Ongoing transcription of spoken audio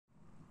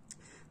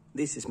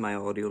This is my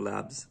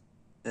Audiolab's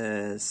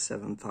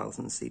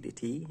 7000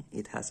 CDT.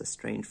 It has a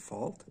strange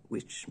fault,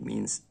 which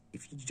means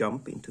if you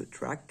jump into a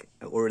track,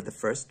 or the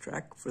first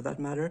track for that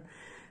matter,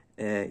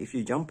 if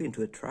you jump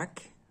into a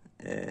track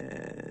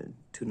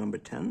to number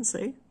 10,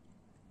 say,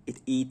 it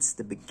eats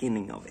the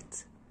beginning of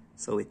it.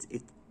 So it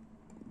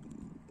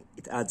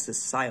adds a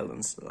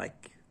silence,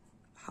 like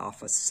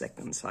half a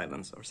second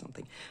silence or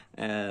something.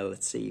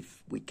 Let's see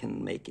if we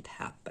can make it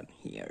happen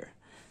here.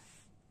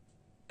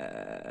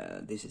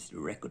 This is the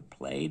record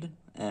played,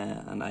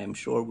 and I am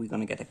sure we're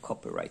gonna get a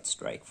copyright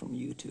strike from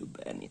YouTube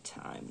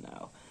anytime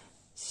now.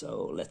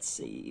 So let's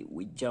see,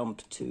 we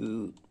jump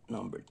to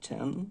number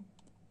 10.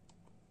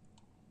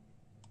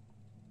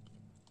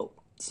 Oh,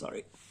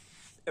 sorry,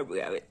 there we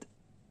have it.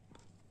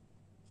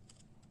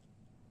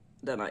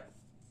 Then I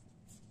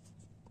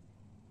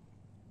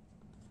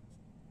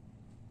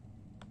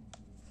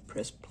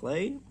press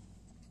play.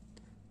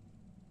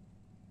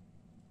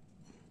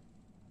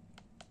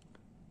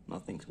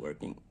 Nothing's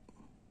working.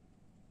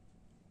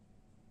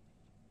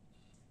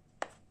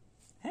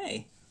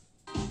 Hey.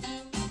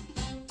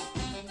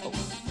 Oh.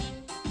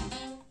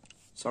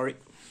 Sorry.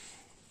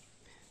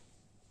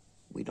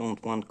 We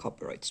don't want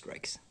copyright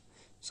strikes.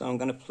 So I'm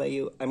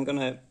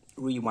gonna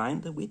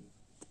rewind a bit,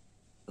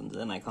 and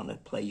then I'm gonna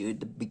play you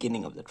the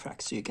beginning of the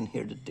track so you can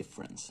hear the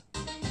difference.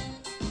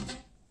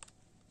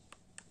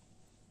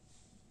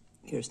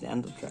 Here's the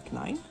end of track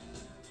 9.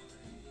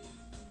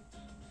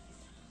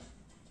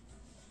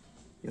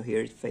 You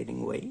hear it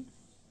fading away.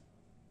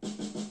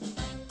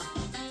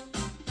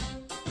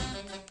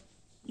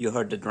 You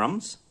heard the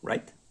drums,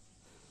 right?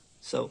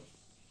 So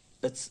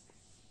let's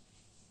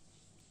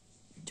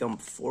jump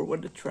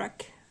forward the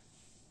track.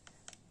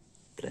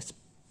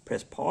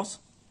 Press pause.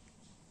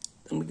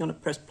 Then we're gonna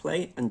press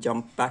play and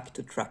jump back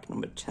to track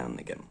number 10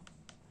 again.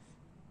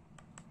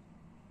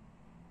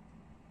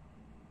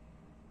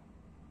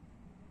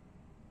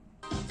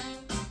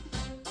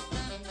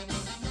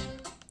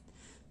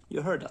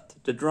 You heard that.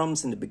 The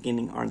drums in the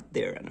beginning aren't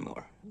there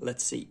anymore.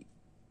 Let's see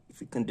if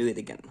we can do it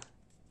again.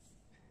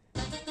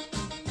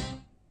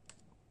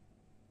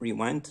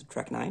 Rewind to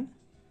track 9.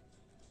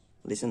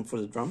 Listen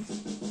for the drums.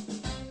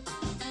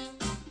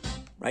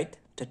 Right?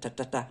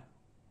 Ta-ta-ta-ta.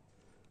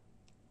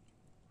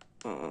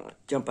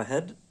 Jump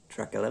ahead,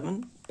 track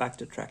 11, back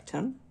to track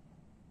 10.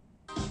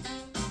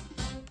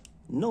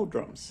 No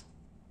drums.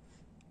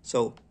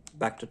 So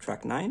back to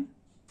track 9.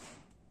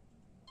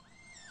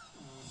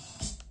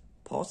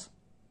 Pause.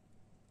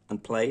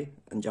 And play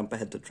and jump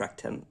ahead to track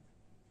 10.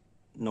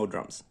 No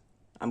drums.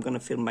 I'm gonna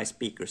film my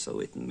speaker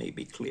so it may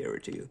be clearer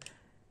to you.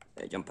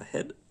 Jump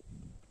ahead.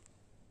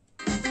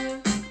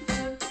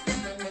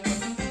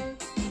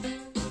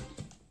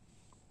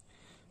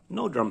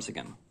 No drums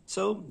again.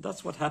 So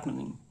that's what's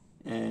happening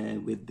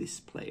with this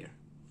player.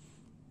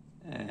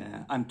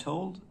 I'm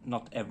told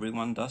not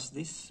everyone does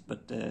this,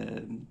 but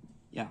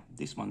yeah,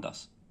 this one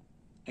does.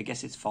 I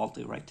guess it's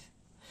faulty, right?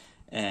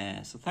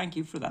 So thank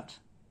you for that.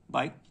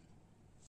 Bye.